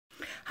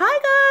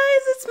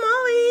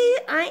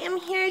am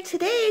here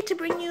today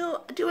to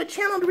do a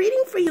channeled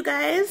reading for you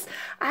guys.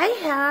 I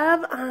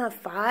have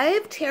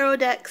 5 tarot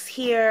decks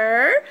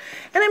here,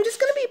 and I'm just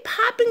going to be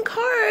popping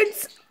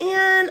cards,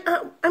 and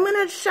I'm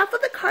going to shuffle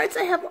the cards.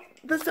 I have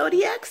the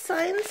Zodiac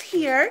signs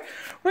here.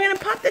 We're going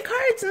to pop the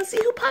cards and see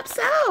who pops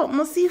out, and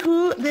we'll see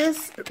who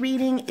this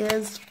reading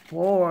is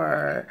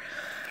for.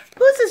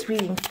 Who's this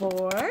reading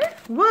for?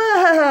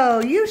 Whoa,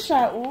 you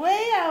shot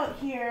way out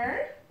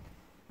here.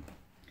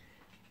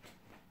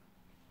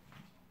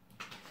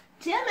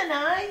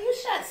 Gemini, you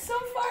shot so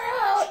far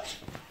out.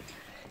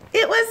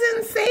 It was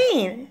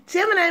insane.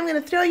 Gemini, I'm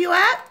going to throw you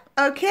out.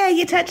 Okay,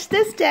 you touched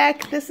this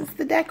deck. This is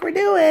the deck we're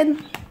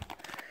doing.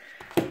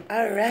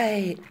 All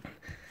right.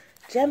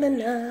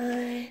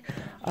 Gemini,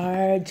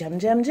 our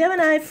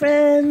Gemini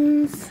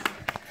friends.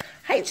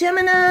 Hi,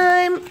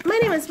 Gemini. My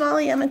name is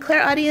Molly. I'm a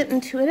clairaudient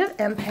intuitive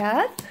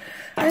empath.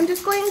 I'm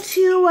just going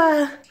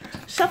to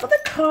shuffle the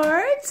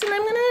cards, and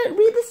I'm going to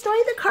read the story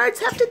the cards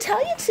have to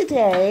tell you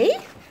today.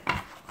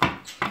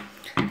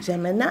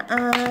 Gemini,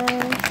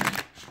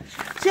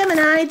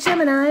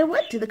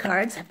 what do the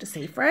cards have to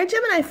say for our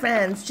Gemini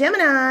friends?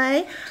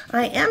 Gemini,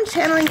 I am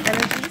channeling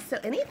energy, so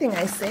anything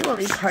I say will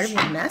be part of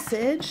your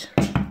message.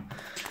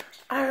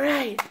 All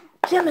right,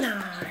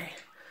 Gemini.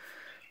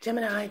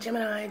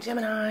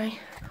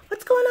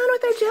 What's going on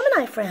with our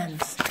Gemini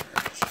friends?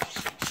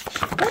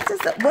 What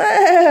is it?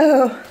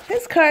 Whoa,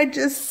 this card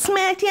just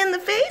smacked you in the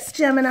face,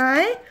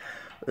 Gemini.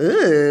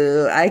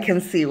 Ooh, I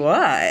can see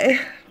why.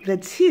 The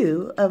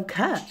Two of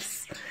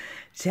Cups.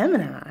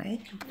 Gemini,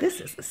 this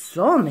is a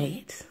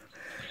soulmate.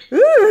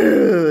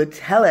 Ooh,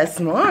 tell us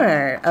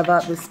more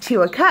about this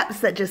Two of Cups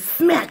that just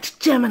smacked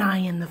Gemini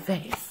in the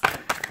face.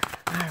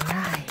 All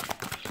right.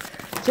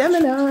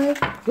 Gemini.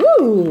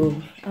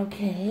 Ooh,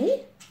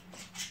 okay.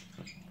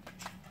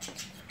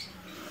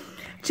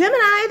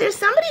 Gemini, there's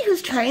somebody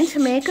who's trying to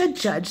make a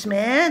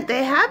judgment.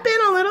 They have been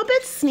a little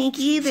bit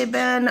sneaky. They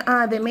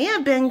may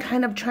have been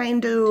kind of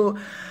trying to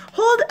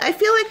I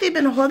feel like they've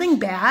been holding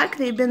back.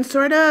 They've been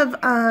sort of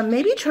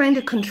maybe trying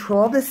to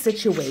control the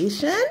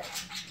situation.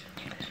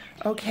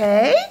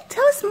 Okay,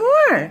 tell us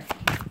more.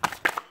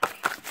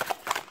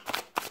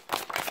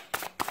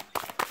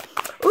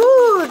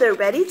 Ooh, they're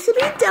ready to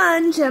be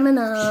done,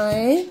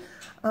 Gemini.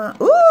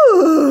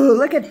 Ooh,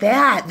 look at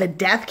that. The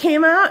Death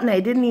came out and I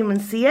didn't even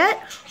see it.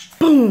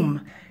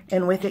 Boom.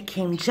 And with it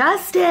came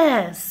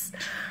Justice.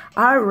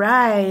 All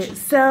right,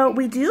 so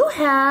we do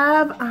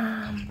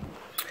have...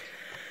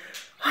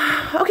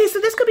 Okay, so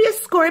this could be a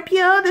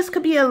Scorpio, this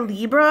could be a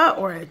Libra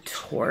or a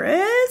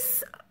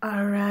Taurus.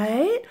 All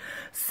right.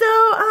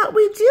 So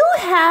we do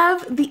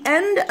have the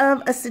end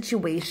of a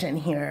situation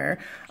here.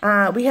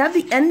 We have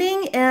the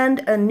ending and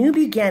a new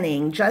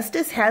beginning.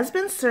 Justice has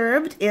been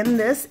served in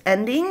this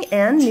ending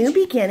and new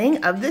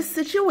beginning of this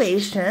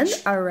situation.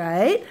 All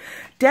right.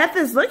 Death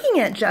is looking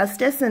at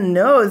Justice and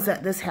knows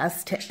that this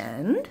has to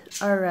end.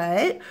 All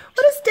right.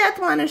 What does Death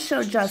want to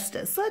show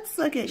Justice? Let's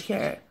look at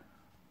here.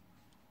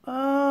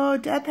 Oh,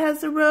 Death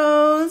has a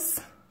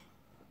rose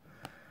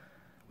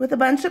with a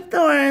bunch of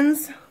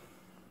thorns.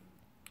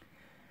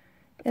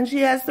 And she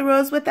has the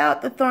rose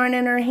without the thorn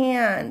in her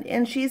hand.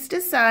 And she's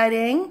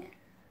deciding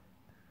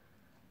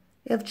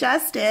if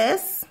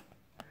Justice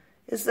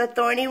is the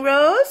thorny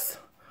rose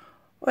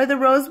or the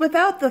rose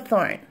without the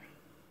thorn.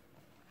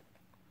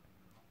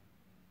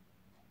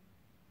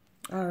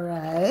 All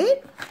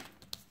right.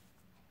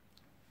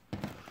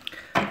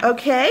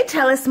 Okay,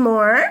 tell us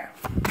more.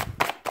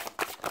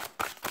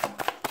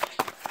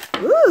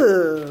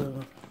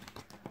 Ooh,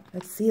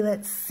 let's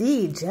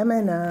see,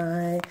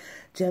 Gemini,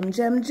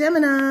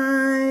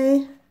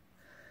 Gemini.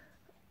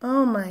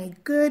 Oh my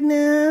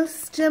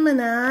goodness,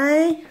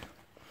 Gemini.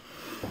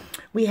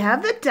 We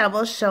have the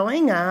Devil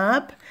showing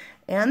up,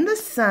 and the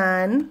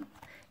Sun,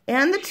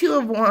 and the Two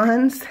of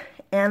Wands,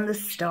 and the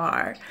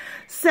Star.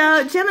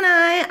 So,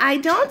 Gemini, I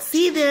don't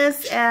see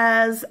this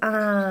as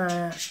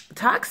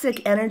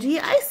toxic energy.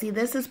 I see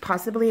this as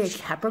possibly a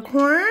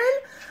Capricorn.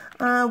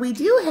 We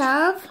do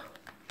have...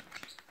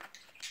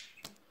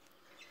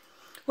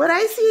 What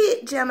I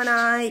see,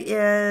 Gemini,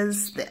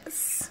 is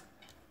this.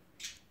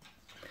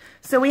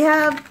 So we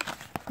have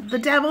the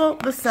Devil,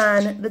 the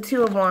Sun, the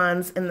Two of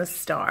Wands, and the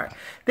Star.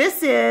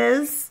 This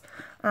is,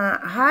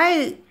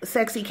 hi,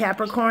 sexy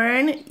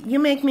Capricorn. You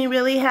make me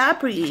really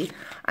happy.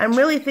 I'm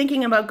really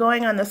thinking about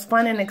going on this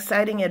fun and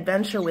exciting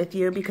adventure with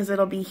you because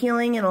it'll be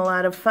healing and a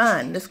lot of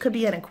fun. This could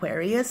be an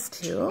Aquarius,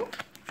 too.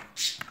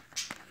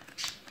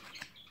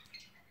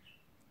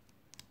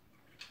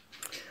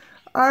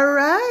 All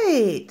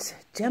right.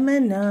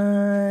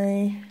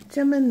 Gemini.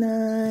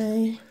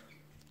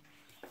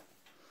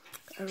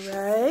 All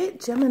right,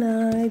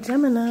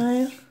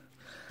 Gemini.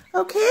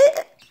 Okay,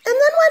 and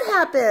then what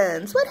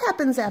happens? What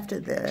happens after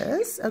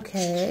this?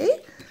 Okay.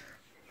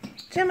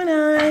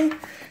 Gemini,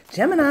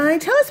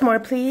 tell us more,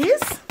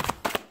 please.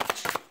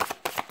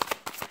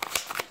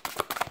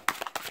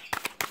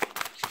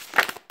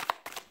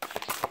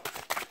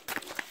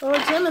 Oh,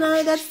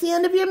 Gemini, that's the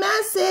end of your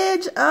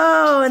message.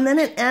 Oh, and then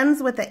it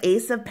ends with the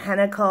Ace of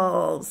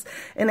Pentacles.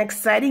 An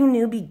exciting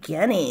new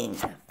beginning.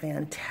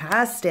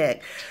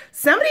 Fantastic.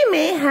 Somebody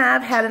may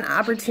have had an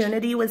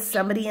opportunity with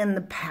somebody in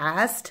the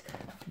past.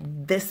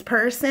 This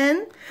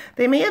person,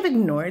 they may have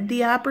ignored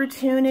the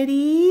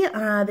opportunity.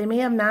 They may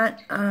have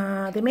not,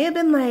 they may have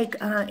been like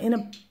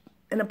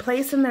in a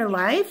place in their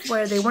life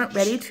where they weren't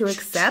ready to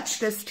accept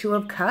this Two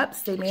of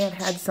Cups. They may have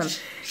had some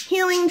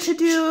healing to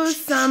do,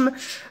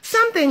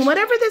 something.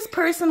 Whatever this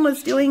person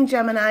was doing,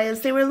 Gemini, is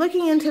they were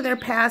looking into their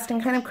past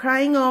and kind of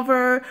crying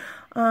over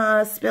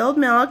spilled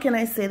milk. And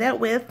I say that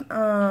with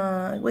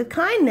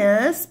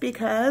kindness,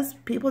 because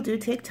people do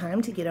take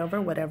time to get over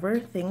whatever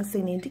things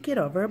they need to get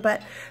over.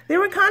 But they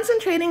were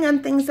concentrating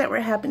on things that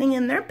were happening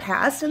in their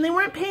past, and they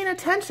weren't paying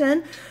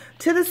attention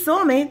to the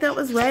soulmate that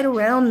was right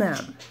around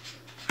them.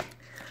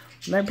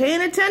 They're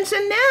paying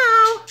attention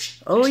now.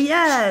 Oh,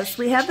 yes.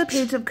 We have the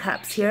Page of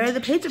Cups here. The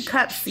Page of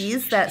Cups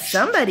sees that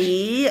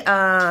somebody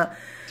has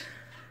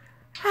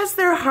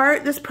their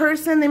heart. This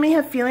person, they may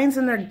have feelings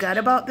in their gut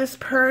about this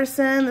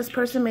person. This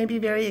person may be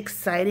very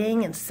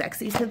exciting and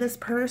sexy to this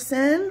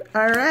person.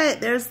 All right.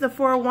 There's the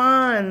Four of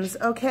Wands.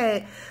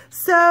 Okay.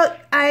 So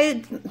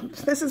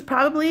this is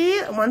probably,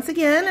 once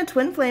again, a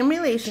twin flame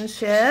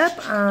relationship.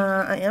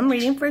 I am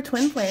reading for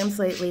twin flames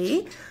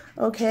lately.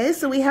 Okay,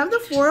 so we have the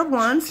Four of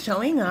Wands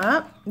showing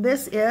up.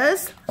 This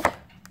is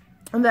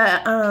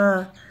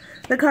the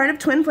card of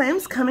twin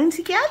flames coming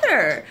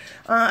together.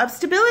 Of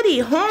stability,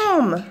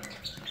 home,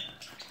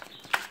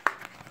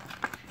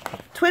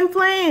 twin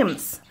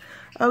flames.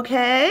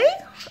 Okay,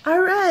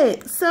 all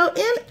right. So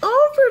in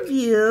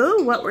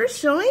overview, what we're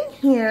showing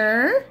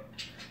here,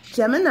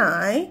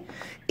 Gemini,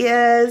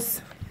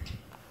 is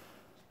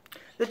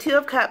the Two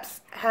of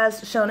Cups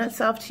has shown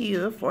itself to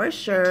you for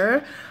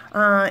sure.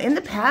 In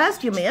the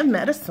past, you may have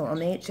met a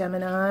soulmate,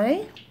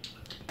 Gemini.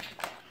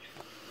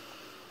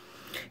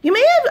 You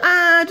may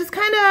have just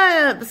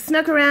kind of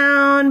snuck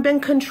around,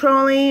 been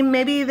controlling.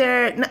 Maybe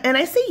and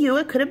I say you,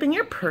 it could have been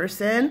your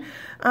person.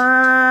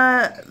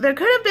 There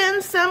could have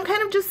been some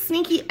kind of just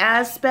sneaky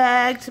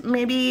aspect,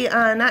 maybe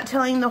not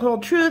telling the whole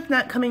truth,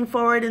 not coming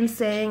forward and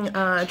saying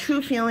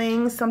true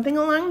feelings, something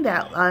along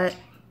that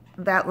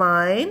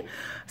line.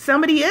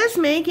 Somebody is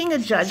making a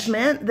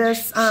judgment.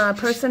 This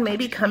person may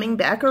be coming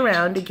back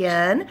around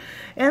again.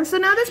 And so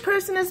now this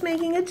person is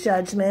making a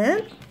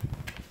judgment.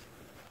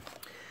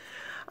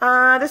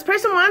 This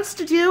person wants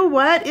to do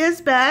what is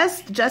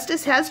best.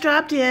 Justice has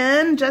dropped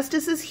in.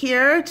 Justice is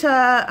here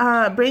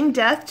to bring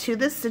death to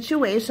this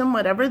situation,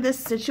 whatever this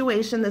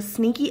situation, the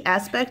sneaky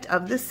aspect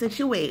of this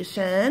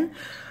situation.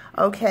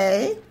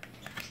 Okay.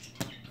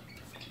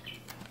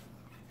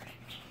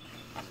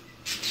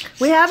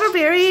 We have a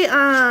very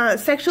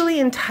sexually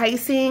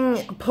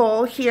enticing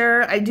pull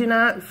here. I do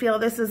not feel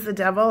this is the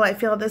devil. I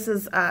feel this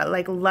is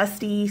like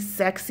lusty,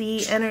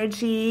 sexy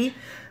energy.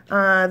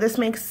 This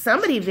makes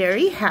somebody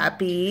very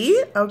happy.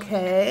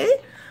 Okay.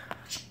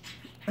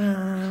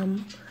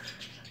 Somebody's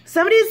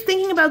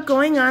thinking about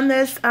going on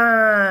this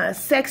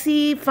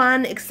sexy,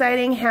 fun,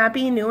 exciting,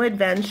 happy new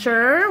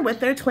adventure with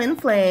their twin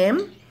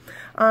flame.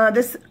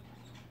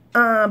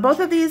 Both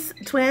of these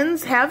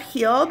twins have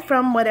healed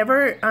from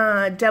whatever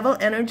devil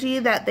energy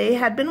that they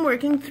had been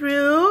working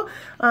through.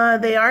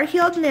 They are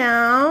healed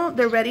now.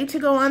 They're ready to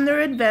go on their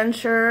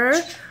adventure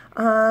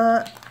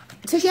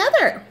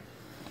together.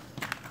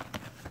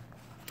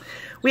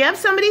 We have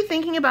somebody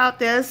thinking about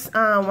this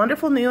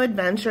wonderful new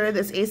adventure,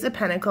 this Ace of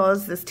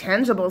Pentacles, this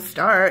tangible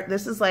start.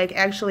 This is like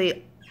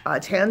actually a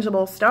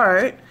tangible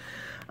start.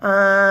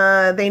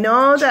 They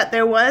know that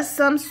there was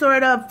some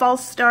sort of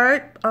false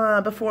start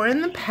before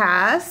in the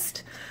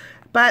past,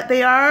 but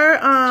they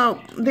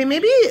may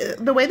be,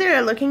 the way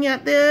they're looking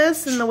at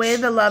this and the way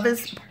the love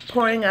is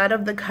pouring out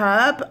of the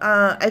cup,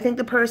 I think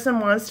the person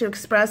wants to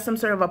express some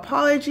sort of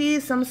apology,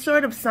 some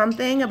sort of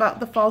something about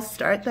the false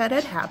start that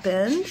had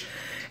happened.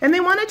 And they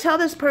want to tell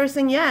this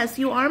person, yes,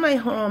 you are my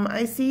home.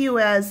 I see you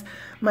as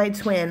my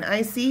twin.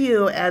 I see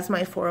you as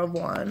my Four of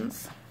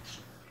Wands.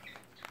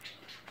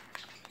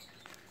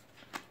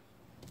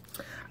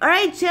 All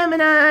right,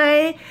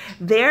 Gemini,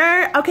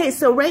 okay,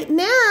 so right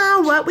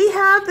now, what we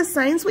have, the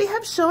signs we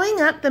have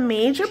showing up, the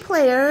major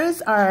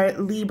players are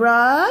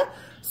Libra,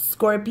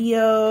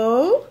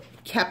 Scorpio,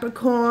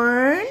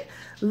 Capricorn,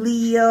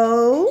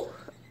 Leo,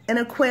 and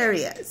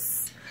Aquarius.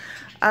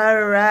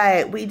 All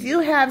right, we do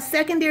have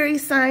secondary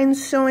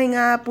signs showing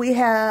up. We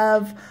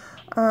have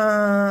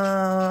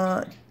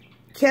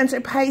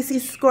Cancer,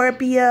 Pisces,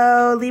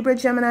 Scorpio, Libra,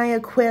 Gemini,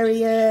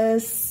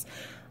 Aquarius,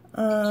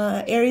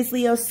 Aries,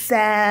 Leo,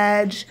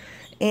 Sag,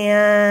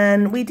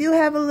 and we do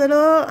have a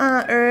little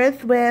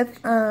Earth with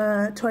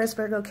Taurus,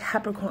 Virgo,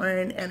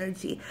 Capricorn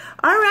energy.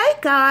 All right,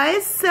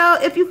 guys, so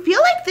if you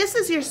feel like this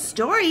is your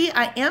story,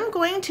 I am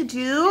going to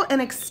do an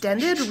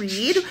extended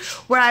read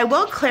where I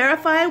will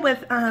clarify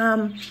with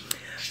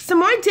some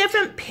more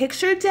different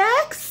picture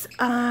decks.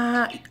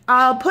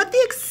 I'll put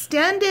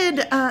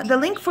the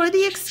link for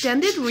the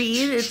extended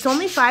read. It's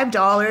only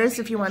 $5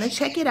 if you want to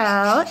check it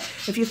out.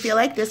 If you feel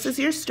like this is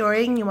your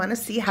story and you want to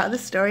see how the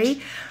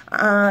story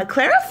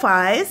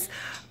clarifies,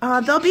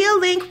 there'll be a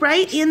link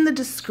right in the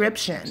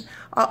description.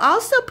 I'll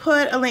also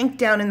put a link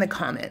down in the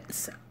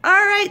comments. All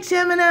right,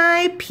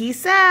 Gemini,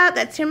 peace out.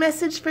 That's your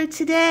message for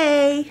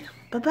today.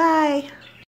 Bye-bye.